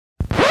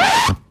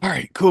All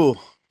right, cool.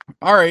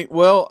 All right,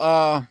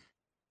 I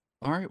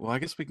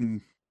guess we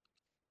can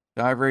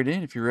dive right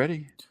in if you're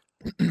ready.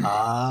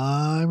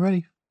 I'm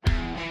ready.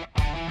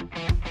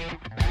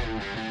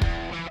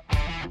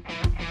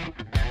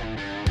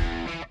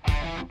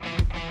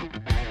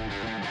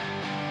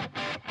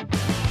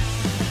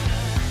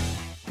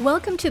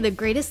 Welcome to the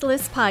Greatest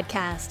Lists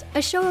podcast,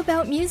 a show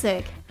about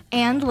music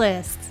and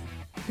lists.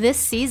 This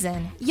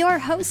season, your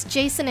hosts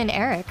Jason and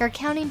Eric are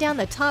counting down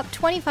the top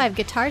 25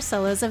 guitar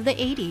solos of the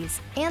 80s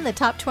and the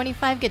top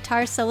 25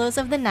 guitar solos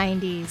of the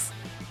 90s.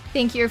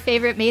 Think your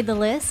favorite made the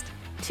list?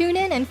 Tune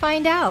in and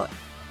find out.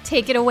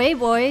 Take it away,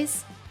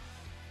 boys.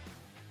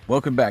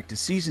 Welcome back to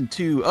Season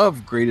 2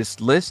 of Greatest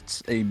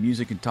Lists, a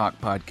music and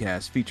talk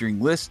podcast featuring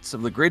lists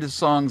of the greatest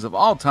songs of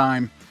all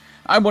time.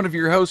 I'm one of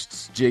your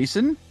hosts,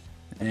 Jason,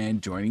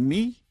 and joining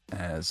me,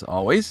 as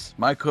always,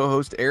 my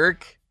co-host,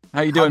 Eric.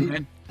 How you doing,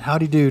 man?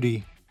 Howdy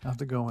doody. How's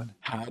it going?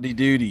 Howdy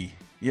doody.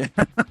 Yeah.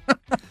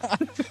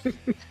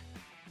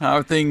 How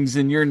are things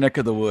in your neck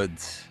of the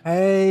woods?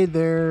 Hey,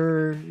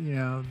 they're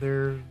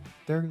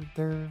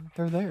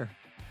there.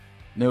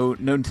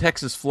 No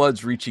Texas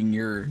floods reaching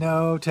your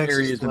No Texas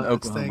areas floods, in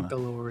Oklahoma. thank the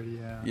Lord.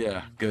 Yeah.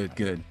 Yeah,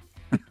 good.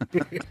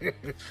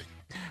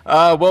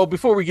 Well,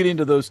 before we get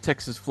into those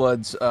Texas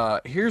floods,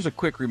 here's a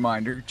quick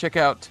reminder. Check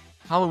out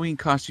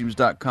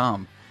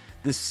HalloweenCostumes.com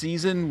this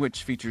season,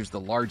 which features the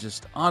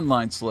largest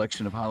online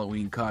selection of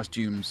Halloween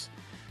costumes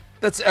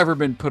that's ever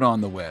been put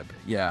on the web.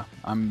 Yeah,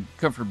 I'm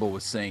comfortable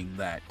with saying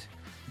that.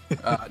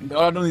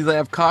 Not only do they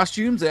have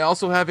costumes, they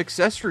also have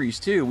accessories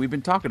too. We've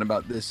been talking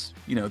about this,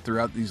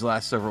 throughout these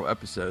last several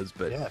episodes.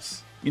 But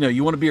Yes.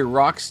 you want to be a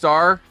rock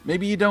star.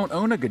 Maybe you don't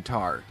own a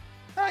guitar.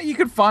 You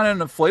can find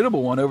an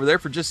inflatable one over there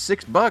for just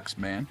 $6,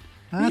 man.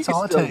 That's You can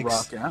all it still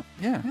takes. rock out.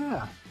 Yeah.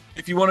 Yeah.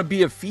 If you want to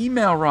be a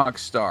female rock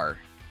star,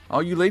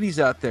 all you ladies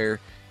out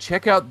there,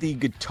 check out the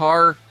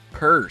guitar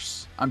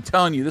purse. I'm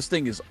telling you, this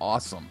thing is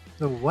awesome.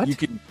 The what?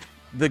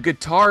 The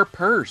guitar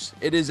purse.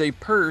 It is a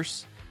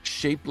purse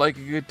shaped like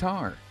a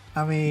guitar.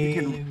 I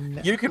mean,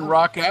 You can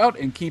rock out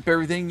and keep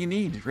everything you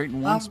need right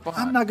in one spot.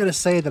 I'm not going to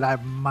say that I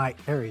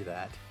might carry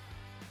that,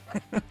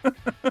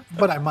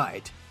 but I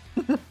might.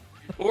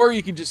 Or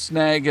you can just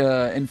snag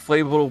an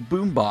inflatable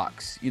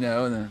boombox,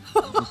 and then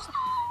just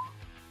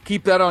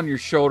keep that on your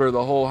shoulder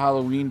the whole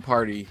Halloween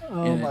party.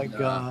 Oh my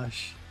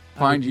gosh.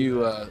 Find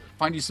you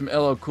some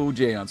LL Cool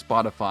J on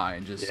Spotify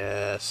and just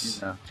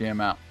Yes.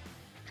 jam out.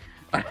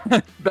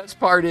 Best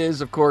part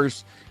is, of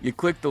course, you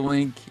click the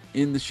link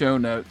in the show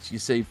notes. You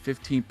save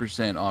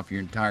 15% off your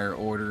entire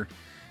order.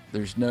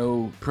 There's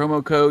no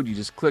promo code. You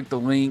just click the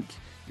link.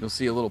 You'll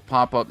see a little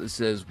pop-up that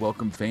says,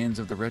 "Welcome fans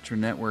of the Retro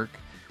Network,"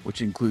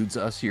 which includes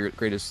us here at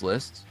Greatest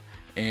Lists.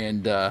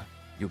 And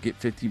you'll get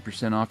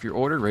 15% off your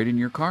order right in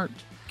your cart.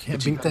 Can't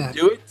But you beat gotta that.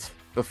 do it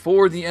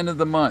before the end of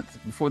the month,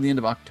 before the end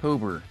of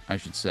October, I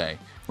should say.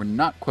 We're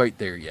not quite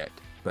there yet,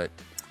 but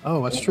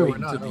Oh, that's we'll true. wait We're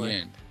not until the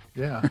really. end.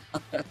 Yeah.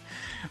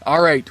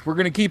 All right, we're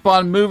going to keep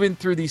on moving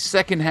through the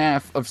second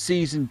half of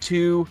Season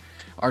 2,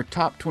 our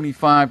top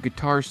 25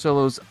 guitar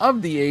solos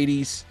of the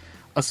 80s,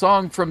 a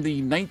song from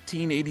the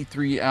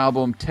 1983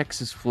 album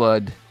Texas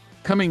Flood.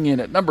 Coming in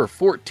at number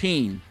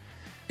 14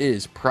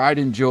 is Pride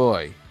and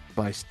Joy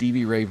by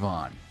Stevie Ray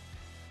Vaughan.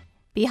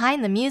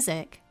 Behind the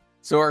music.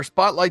 So our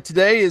spotlight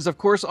today is, of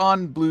course,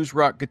 on blues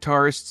rock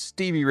guitarist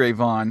Stevie Ray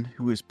Vaughan,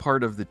 who is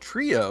part of the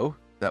trio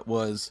that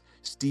was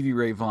Stevie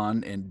Ray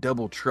Vaughan and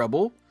Double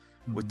Trouble,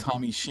 with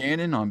Tommy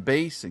Shannon on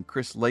bass and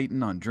Chris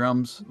Layton on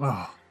drums.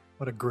 Oh,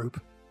 what a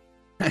group.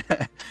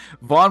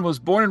 Vaughan was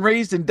born and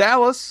raised in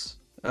Dallas.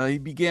 He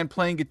began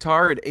playing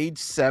guitar at age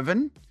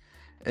 7,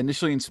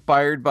 initially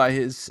inspired by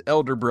his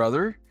elder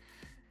brother.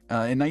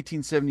 In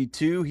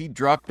 1972, he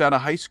dropped out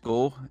of high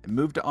school and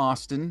moved to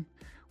Austin,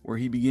 where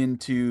he began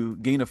to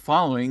gain a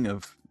following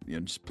of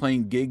just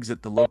playing gigs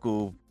at the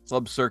local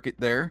club circuit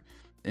there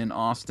in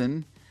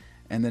Austin.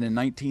 And then in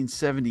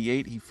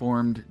 1978, he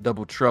formed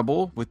Double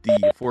Trouble with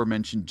the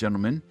aforementioned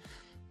gentleman,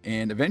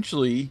 and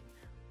eventually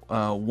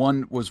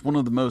was one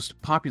of the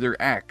most popular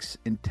acts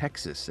in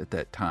Texas at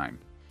that time.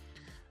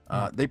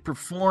 They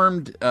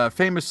performed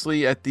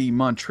famously at the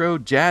Montreux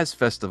Jazz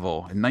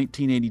Festival in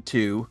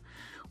 1982,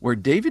 where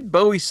David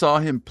Bowie saw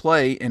him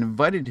play and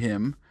invited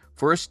him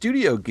for a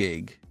studio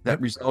gig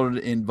that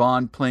resulted in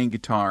Vaughan playing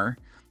guitar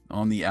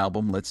on the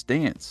album Let's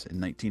Dance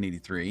in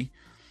 1983.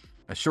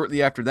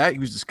 Shortly after that, he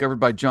was discovered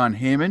by John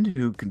Hammond,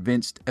 who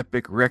convinced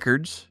Epic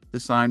Records to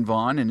sign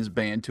Vaughan and his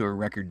band to a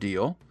record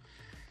deal.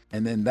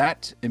 And then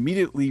that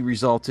immediately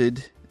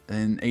resulted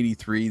in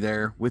 83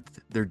 there with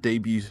their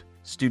debut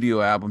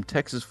studio album,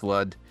 Texas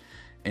Flood,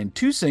 and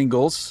 2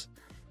 singles.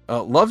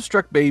 Love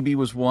Struck Baby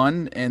was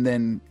one, and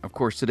then, of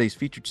course, today's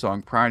featured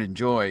song, Pride and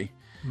Joy.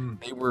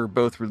 They were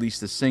both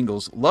released as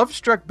singles. Love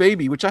Struck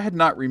Baby, which I had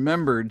not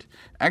remembered,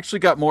 actually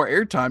got more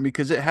airtime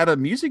because it had a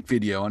music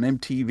video on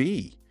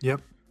MTV.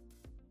 Yep.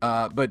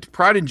 But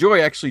Pride and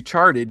Joy actually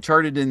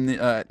charted in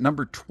the,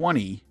 number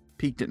 20,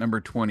 peaked at number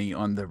 20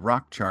 on the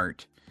rock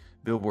chart,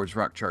 Billboard's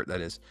rock chart,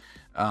 that is.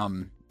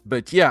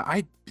 But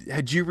yeah,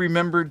 had you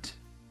remembered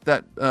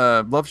that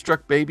Love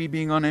Struck Baby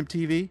being on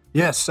MTV?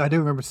 Yes, I do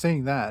remember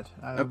seeing that.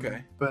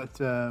 Okay. But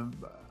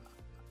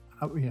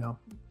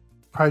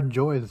Pride and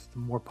Joy is the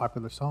more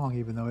popular song,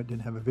 even though it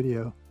didn't have a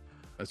video.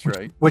 That's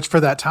right. Which for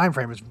that time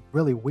frame is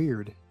really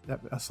weird. That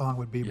a song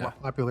would be more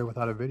popular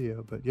without a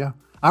video. But yeah,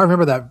 I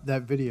remember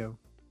that video.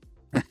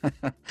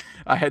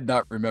 I had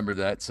not remembered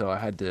that, so I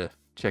had to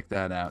check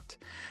that out.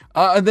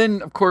 And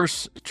then, of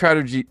course,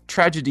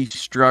 tragedy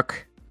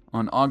struck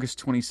on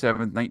August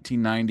 27th,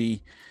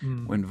 1990,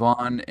 when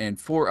Vaughan and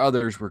 4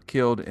 others were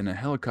killed in a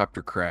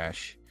helicopter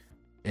crash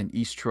in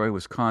East Troy,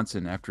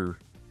 Wisconsin, after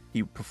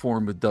he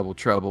performed with Double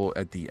Trouble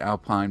at the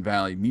Alpine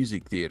Valley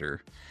Music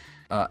Theater.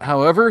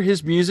 However,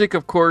 his music,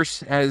 of course,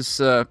 has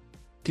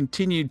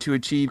continued to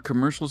achieve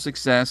commercial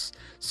success.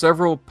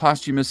 Several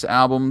posthumous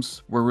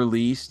albums were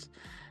released,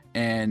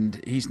 and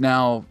he's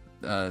now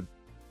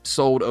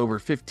sold over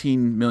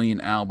 15 million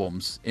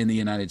albums in the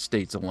United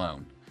States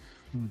alone.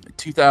 In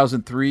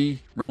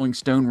 2003, Rolling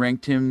Stone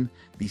ranked him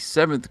the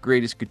 7th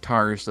greatest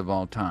guitarist of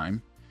all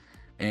time,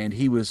 and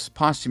he was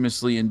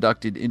posthumously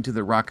inducted into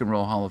the Rock and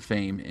Roll Hall of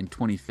Fame in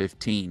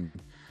 2015,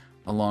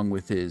 along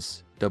with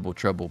his Double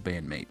Trouble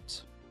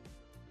bandmates.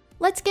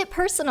 Let's get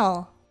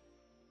personal.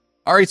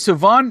 All right, so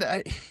Vaughan,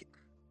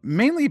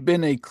 mainly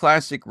been a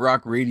classic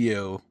rock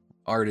radio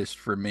artist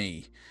for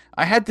me.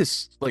 I had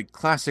this like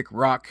classic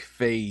rock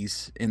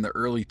phase in the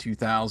early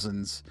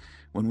 2000s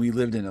when we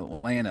lived in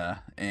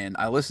Atlanta, and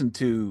I listened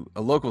to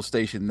a local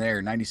station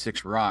there,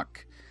 96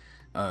 Rock,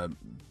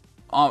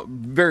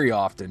 very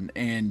often,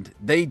 and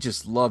they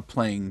just loved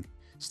playing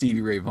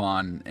Stevie Ray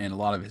Vaughan and a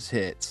lot of his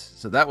hits.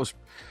 So that was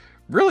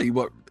really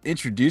what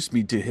introduced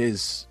me to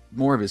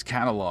more of his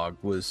catalog,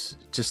 was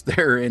just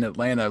there in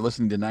Atlanta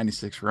listening to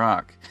 96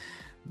 Rock.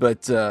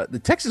 But the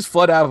Texas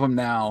Flood album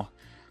now,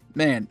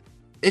 man,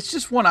 it's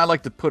just one I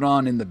like to put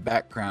on in the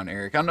background,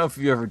 Eric. I don't know if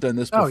you've ever done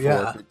this before.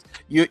 But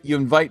you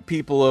invite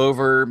people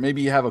over,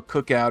 maybe you have a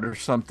cookout or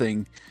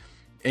something,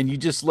 and you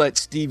just let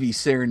Stevie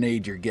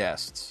serenade your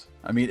guests.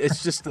 I mean,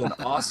 it's just an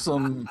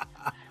awesome...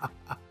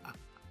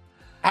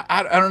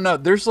 I don't know.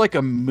 There's like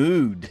a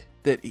mood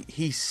that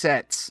he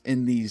sets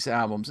in these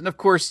albums. And of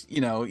course,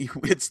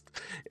 it's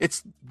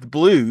the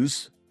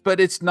blues, but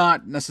it's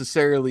not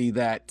necessarily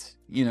that,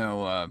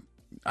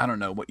 I don't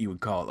know what you would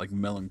call it, like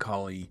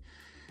melancholy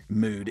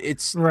mood.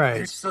 It's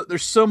right.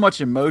 There's so much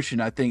emotion,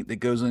 I think, that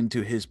goes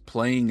into his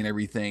playing and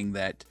everything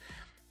that,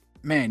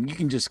 man, you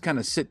can just kind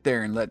of sit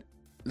there and let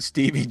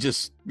Stevie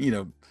just,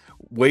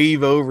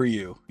 wave over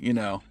you.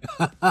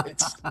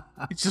 It's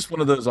just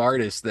one of those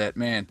artists that,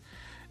 man,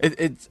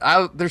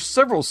 there's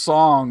several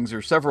songs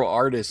or several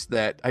artists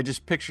that I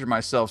just picture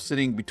myself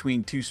sitting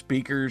between 2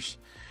 speakers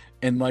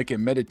in like a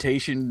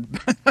meditation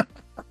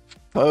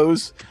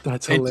pose.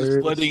 That's hilarious.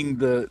 And just letting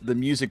the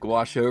music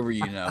wash over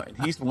you, and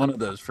he's one of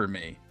those for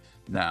me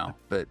now.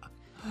 But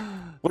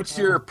what's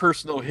your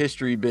personal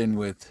history been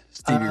with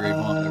Stevie Ray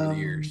Vaughan over the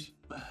years?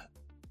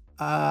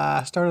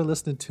 I started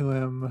listening to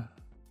him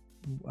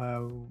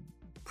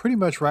pretty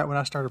much right when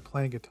I started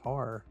playing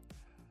guitar.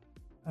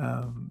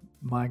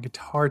 My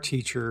guitar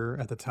teacher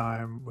at the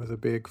time was a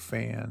big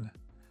fan,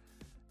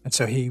 and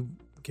so he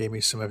gave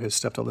me some of his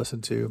stuff to listen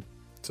to.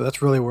 So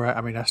that's really where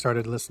I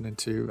started listening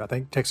to, I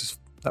think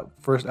that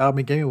first album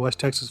he gave me was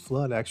Texas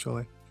Flood,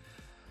 actually.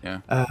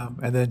 Yeah.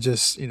 And then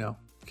just,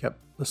 kept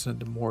listening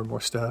to more and more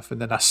stuff. And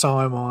then I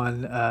saw him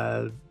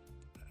on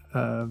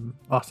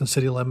Austin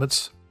City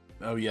Limits.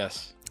 Oh,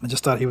 yes. I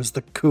just thought he was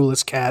the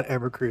coolest cat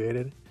ever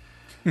created.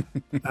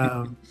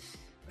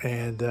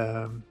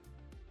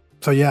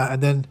 So yeah,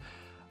 and then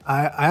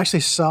I actually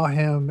saw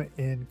him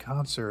in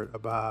concert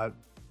about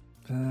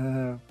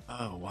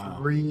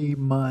 3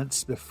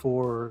 months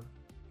before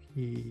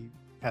he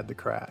had the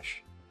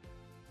crash.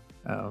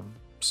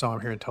 Saw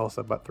him here in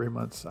Tulsa about 3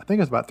 months. I think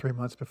it was about 3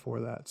 months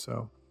before that.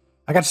 So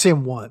I got to see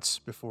him once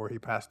before he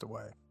passed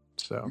away.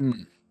 So,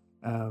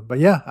 but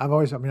yeah, I've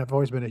always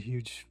been a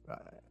huge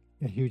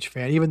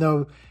fan, even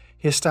though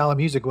his style of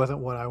music wasn't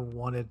what I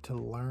wanted to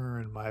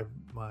learn.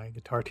 My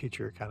guitar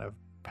teacher kind of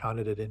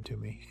pounded it into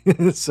me.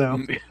 So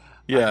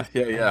yeah.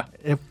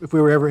 If we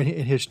were ever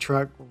in his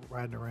truck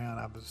riding around,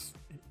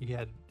 he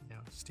had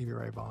Stevie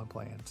Ray Vaughan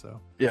playing.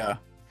 So yeah,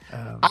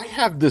 I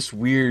have this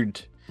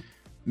weird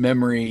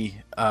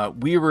memory.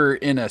 We were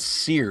in a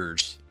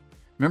Sears.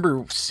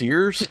 Remember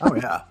Sears? Oh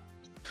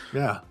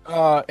yeah.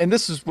 And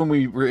this is when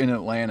we were in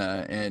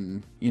Atlanta,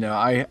 and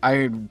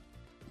I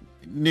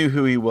knew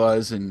who he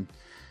was and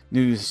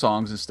knew his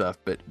songs and stuff,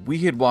 but we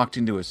had walked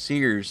into a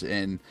Sears,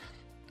 and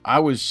I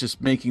was just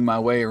making my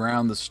way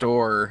around the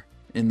store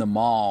in the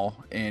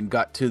mall and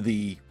got to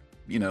the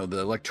the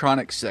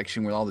electronics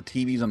section with all the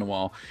TVs on the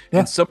wall,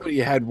 and somebody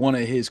had one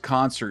of his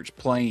concerts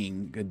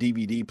playing, a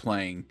DVD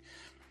playing,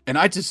 and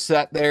I just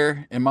sat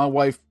there, and my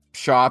wife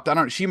shopped.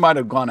 She might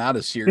have gone out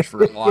of Sears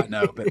for all I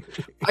know, but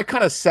I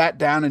kind of sat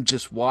down and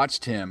just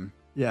watched him.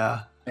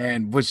 Yeah.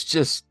 And was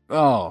just,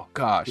 oh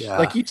gosh,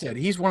 like you said,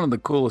 he's one of the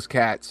coolest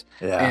cats.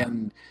 Yeah.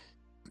 And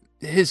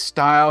his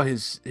style,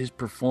 his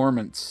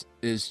performance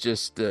is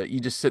just, you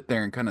just sit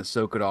there and kind of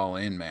soak it all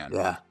in, man.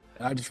 Yeah.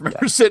 I just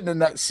remember sitting in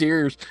that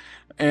Sears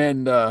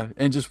and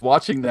just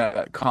watching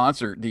that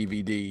concert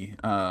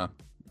DVD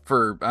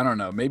for I don't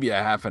know, maybe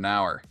a half an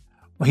hour.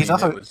 Well,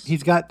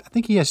 he's got, I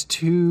think he has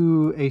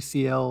 2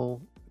 ACL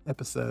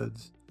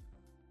episodes,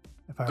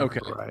 if I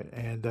remember right.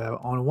 And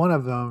on one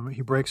of them,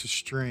 he breaks a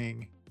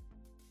string,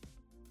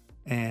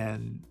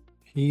 and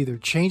he either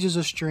changes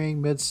a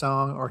string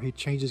mid-song or he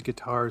changes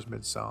guitars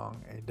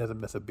mid-song, and he doesn't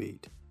miss a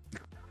beat.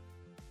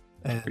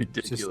 And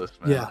ridiculous,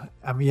 man. Yeah,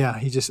 I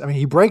mean,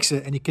 he breaks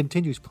it and he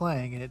continues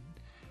playing, and it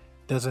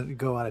doesn't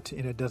go out of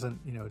it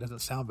doesn't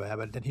sound bad.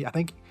 But then I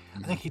think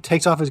he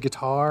takes off his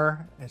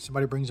guitar, and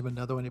somebody brings him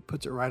another one. He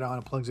puts it right on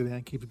and plugs it in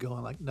and keeps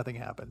going like nothing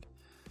happened.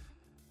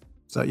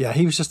 So yeah,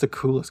 he was just the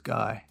coolest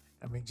guy.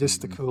 I mean,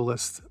 just the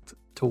coolest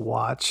to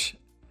watch.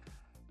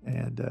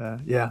 And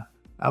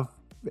I've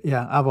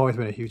always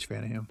been a huge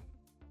fan of him.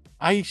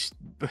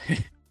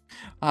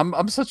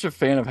 I'm such a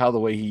fan of how the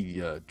way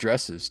he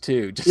dresses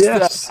too. Just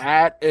that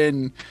hat,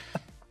 and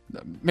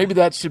maybe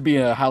that should be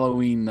a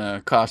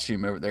Halloween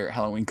costume over there at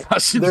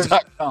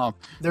HalloweenCostumes.com.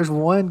 There's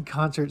one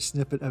concert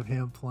snippet of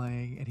him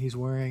playing, and he's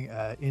wearing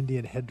an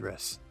Indian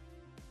headdress.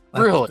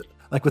 Really?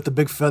 Like with the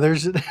big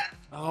feathers.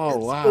 Oh,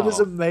 wow. It is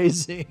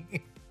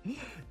amazing.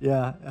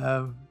 Yeah.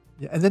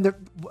 And then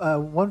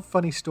one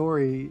funny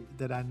story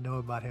that I know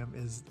about him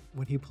is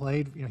when he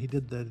played, he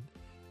did the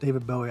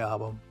David Bowie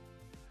album.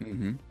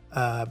 Mm-hmm.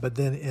 But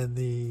then in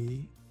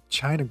the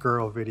China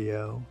Girl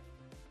video,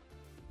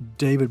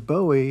 David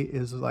Bowie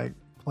is like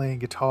playing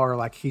guitar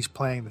like he's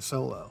playing the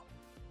solo.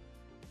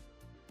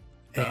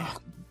 And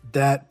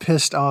that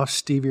pissed off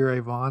Stevie Ray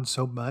Vaughan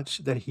so much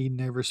that he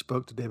never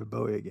spoke to David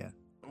Bowie again.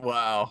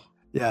 Wow.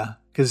 Yeah.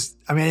 Because,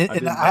 I mean,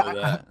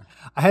 I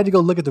had to go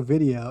look at the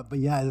video, but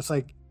yeah, it's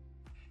like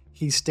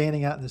he's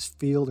standing out in this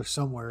field or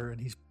somewhere, and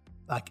he's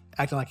like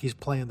acting like he's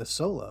playing the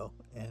solo,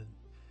 and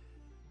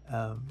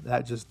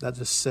that just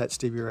set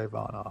Stevie Ray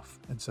Vaughan off.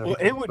 And so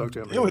it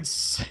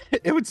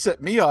would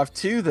set me off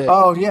too.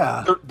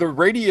 That the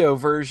radio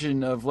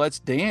version of Let's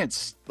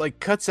Dance like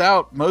cuts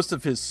out most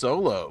of his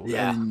solo.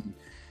 Yeah, and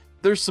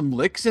there's some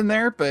licks in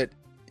there, but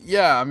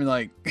yeah, I mean,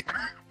 like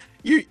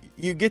you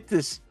get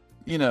this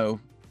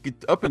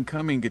up and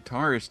coming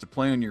guitarist to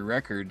play on your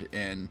record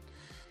and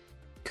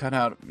cut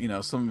out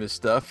some of his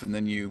stuff, and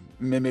then you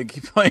mimic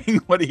playing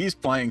what he's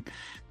playing.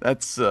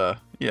 That's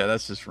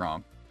that's just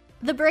wrong.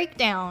 The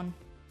breakdown.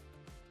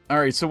 All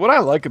right, so what I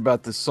like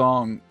about this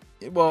song,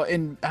 well,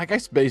 and I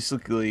guess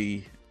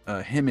basically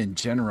him in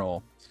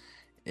general,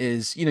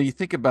 is you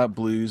think about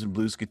blues and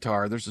blues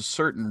guitar, there's a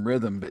certain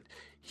rhythm, but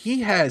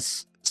he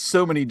has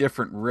so many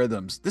different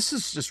rhythms. This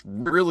is just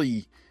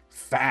really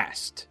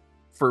fast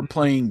for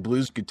playing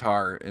blues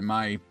guitar, in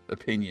my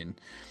opinion.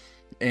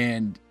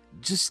 And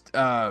just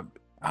I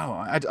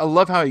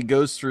love how he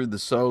goes through the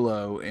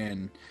solo,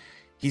 and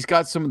he's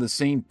got some of the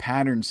same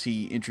patterns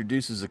he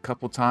introduces a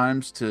couple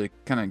times to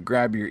kind of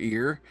grab your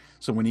ear.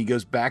 So when he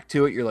goes back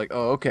to it, you're like,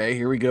 oh, okay,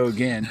 here we go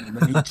again. And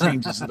then he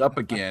changes it up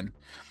again.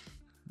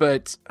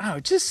 But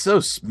just so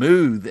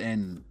smooth.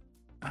 And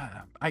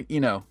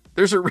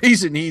there's a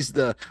reason he's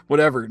the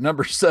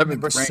number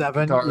 7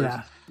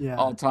 guitarist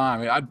all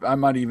time. I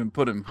might even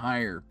put him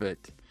higher, but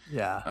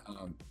yeah, I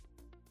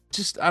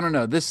don't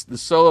know. The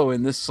solo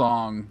in this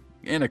song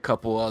and a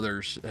couple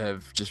others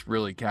have just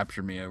really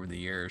captured me over the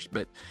years.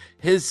 But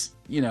his,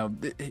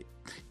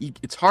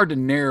 it's hard to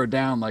narrow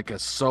down like a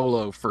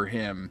solo for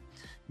him,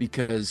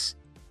 because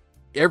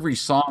every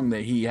song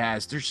that he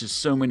has, there's just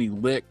so many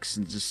licks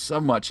and just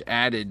so much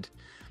added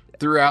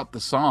throughout the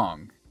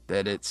song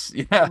that it's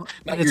not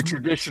your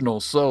traditional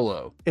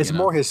solo. It's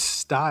more his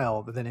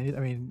style than any,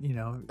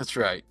 that's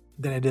right.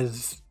 Than it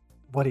is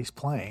what he's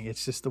playing.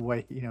 It's just the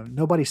way,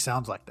 nobody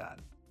sounds like that.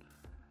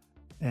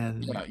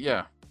 And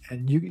yeah.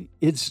 And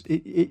it's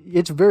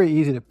very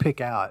easy to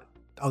pick out,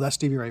 oh, that's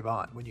Stevie Ray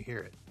Vaughan when you hear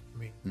it. I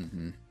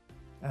mean,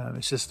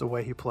 it's just the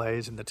way he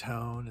plays and the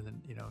tone, and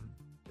then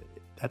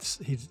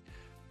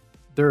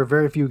there are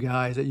very few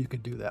guys that you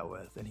can do that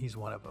with, and he's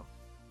one of them.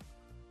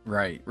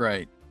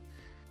 Right.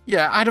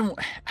 Yeah, I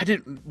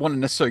didn't want to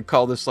necessarily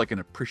call this like an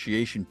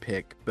appreciation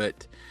pick,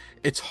 but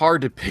it's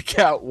hard to pick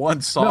out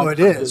one song from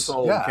his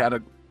whole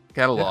catalog.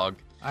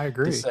 Yeah, I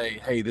agree. To say,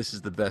 hey, this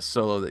is the best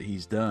solo that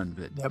he's done.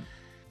 But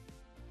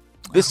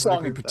this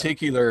song in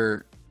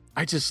particular,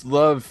 I just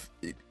love.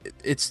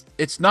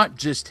 It's not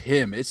just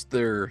him. It's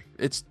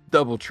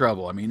Double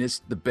Trouble. I mean, it's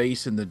the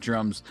bass and the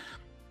drums.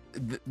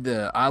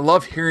 I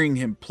love hearing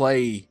him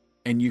play,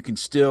 and you can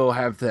still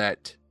have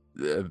that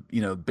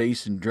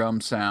bass and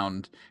drum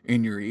sound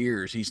in your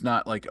ears. He's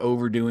not like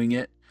overdoing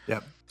it.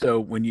 Yep. So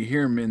when you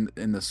hear him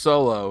in the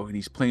solo and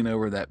he's playing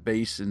over that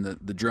bass and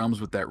the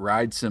drums with that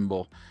ride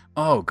cymbal,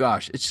 oh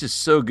gosh, it's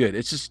just so good.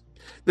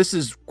 This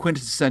is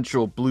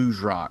quintessential blues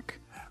rock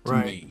to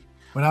me.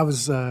 When I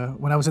was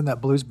in that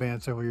blues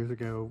band several years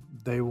ago,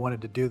 they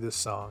wanted to do this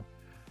song,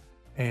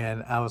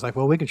 and I was like,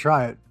 well, we can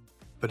try it,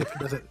 but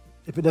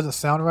if it doesn't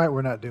sound right,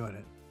 we're not doing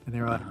it. And they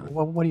were like,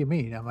 well, what do you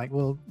mean? I'm like,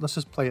 well, let's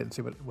just play it and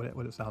see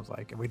what it sounds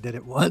like. And we did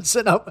it once,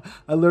 and I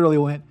literally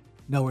went,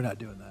 no, we're not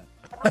doing that.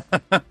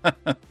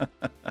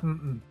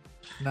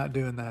 Not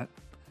doing that.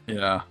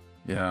 Yeah.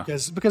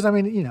 Because I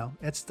mean,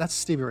 that's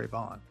Stevie Ray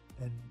Vaughan,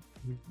 and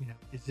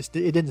it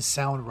didn't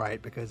sound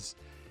right because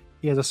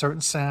he has a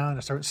certain sound,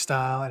 a certain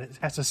style, and it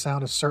has to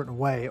sound a certain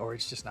way, or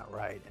it's just not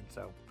right. And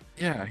so,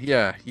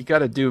 yeah, you got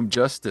to do him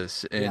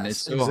justice, and it's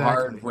so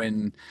hard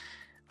when,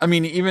 I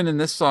mean, even in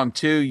this song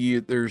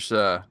too, there's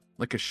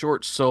like a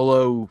short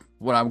solo,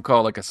 what I would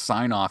call like a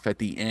sign off at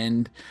the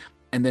end,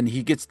 and then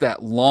he gets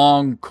that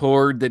long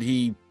chord that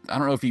I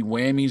don't know if he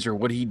whammies or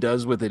what he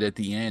does with it at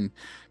the end,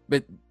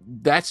 but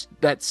that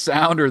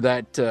sound or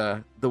that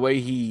the way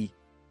he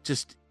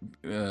just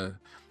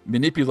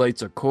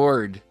manipulates a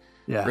chord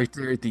right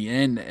there at the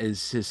end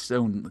is his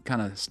own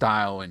kind of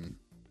style, and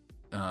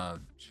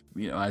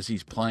as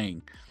he's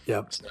playing.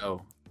 Yep.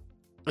 So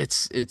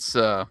it's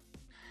I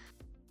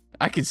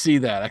could see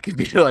that. I could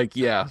be like,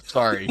 yeah,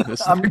 sorry,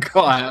 this is not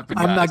gonna happen.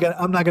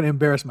 I'm not gonna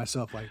embarrass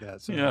myself like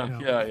that. So,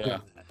 yeah.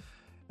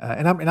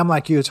 And I'm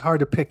like you. It's hard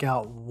to pick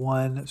out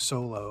one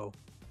solo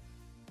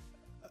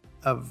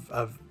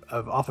of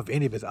off of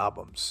any of his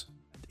albums.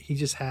 He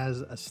just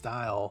has a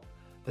style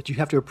that you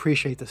have to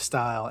appreciate the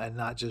style and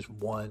not just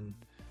one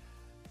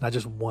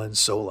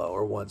solo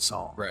or one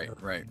song. Right.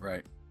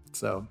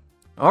 So,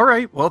 all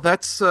right. Well,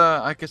 that's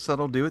I guess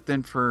that'll do it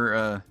then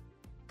for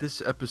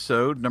this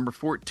episode. Number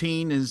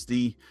 14 is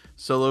the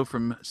solo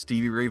from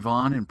Stevie Ray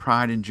Vaughan in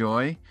Pride and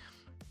Joy.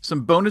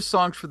 Some bonus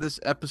songs for this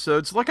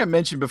episode. So like I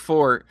mentioned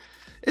before,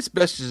 it's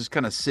best to just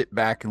kind of sit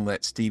back and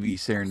let Stevie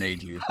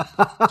serenade you.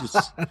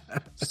 Just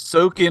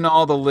soak in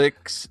all the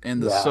licks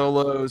and the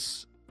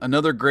solos.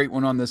 Another great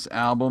one on this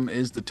album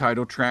is the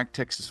title track,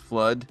 Texas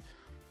Flood.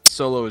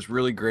 Solo is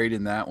really great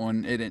in that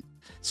one. It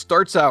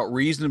starts out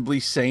reasonably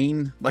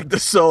sane, like the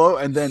solo,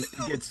 and then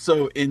it gets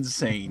so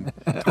insane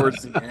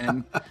towards the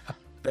end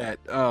that,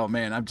 oh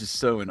man, I'm just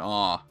so in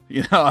awe.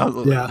 I was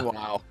like,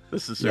 wow,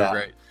 this is so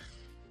great.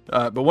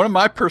 But one of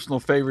my personal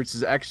favorites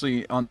is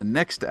actually on the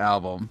next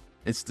album.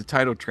 It's the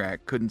title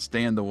track, Couldn't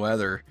Stand the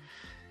Weather.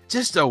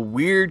 Just a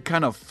weird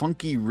kind of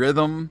funky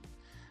rhythm.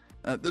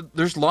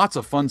 There's lots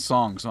of fun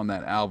songs on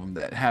that album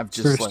that have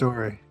just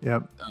story.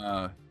 Yep.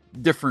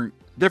 Different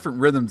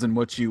rhythms than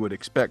what you would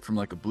expect from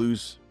like a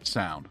blues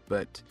sound.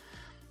 But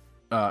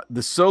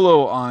the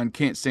solo on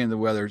Can't Stand the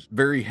Weather is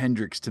very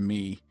Hendrix to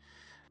me.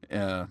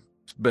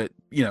 But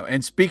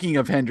and speaking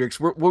of Hendrix,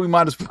 we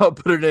might as well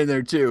put it in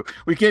there too.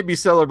 We can't be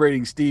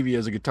celebrating Stevie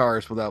as a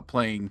guitarist without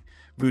playing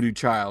Voodoo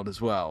Child as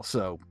well.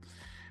 So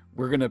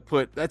we're going to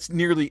that's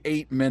nearly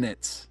 8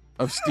 minutes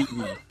of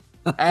Stevie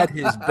at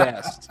his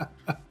best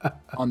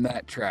on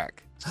that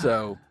track.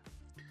 So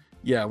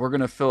yeah, we're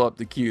going to fill up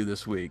the queue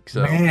this week.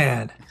 So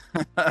man,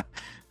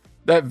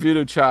 that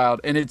Voodoo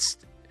Child, and it's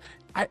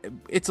a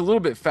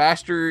little bit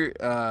faster,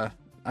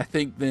 I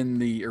think, than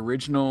the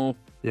original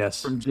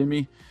from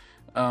Jimmy.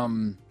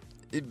 But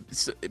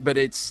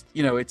it's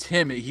it's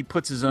him. He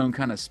puts his own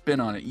kind of spin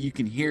on it. You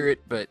can hear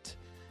it, but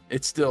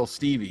it's still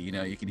Stevie.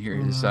 You can hear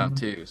his sound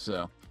too.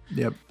 So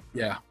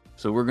yeah.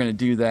 So we're gonna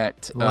do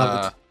that.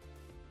 Love it.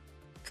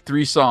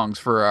 3 songs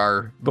for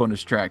our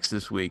bonus tracks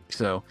this week.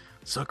 So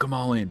suck them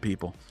all in,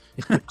 people.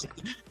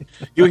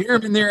 You'll hear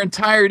them in their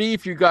entirety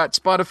if you got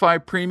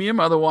Spotify Premium.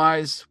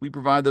 Otherwise, we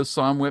provide those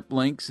Song Whip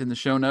links in the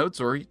show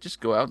notes, or you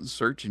just go out and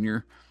search in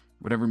your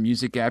whatever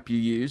music app you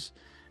use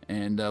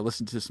and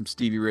listen to some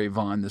Stevie Ray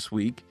Vaughan this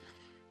week.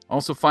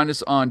 Also find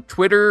us on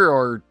Twitter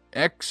or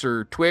X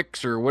or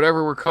Twix or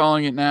whatever we're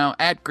calling it now,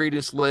 at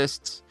Greatest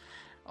Lists.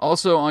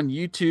 Also on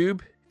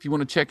YouTube, if you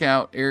want to check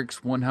out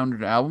Eric's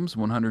 100 albums,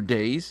 100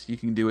 days, you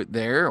can do it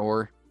there,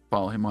 or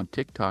follow him on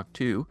TikTok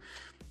too.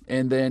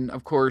 And then,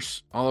 of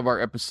course, all of our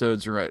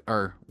episodes are at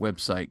our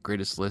website,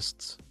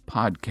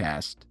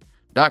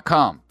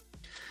 greatestlistspodcast.com.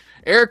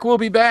 Eric will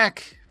be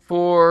back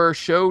for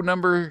show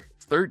number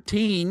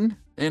 13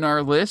 in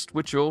our list,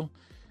 which will,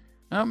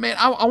 oh man,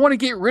 I want to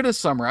get rid of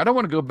summer. I don't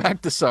want to go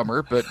back to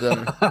summer, but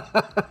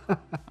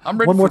I'm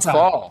ready for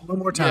fall. One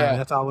more time. Yeah.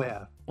 That's all we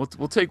have.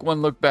 We'll take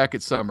one look back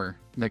at summer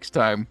next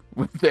time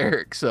with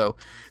Eric. So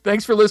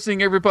thanks for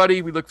listening,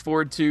 everybody. We look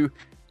forward to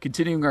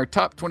continuing our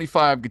top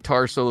 25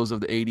 guitar solos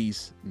of the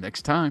 80s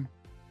next time.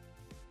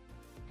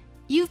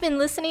 You've been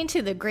listening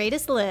to The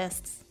Greatest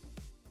Lists.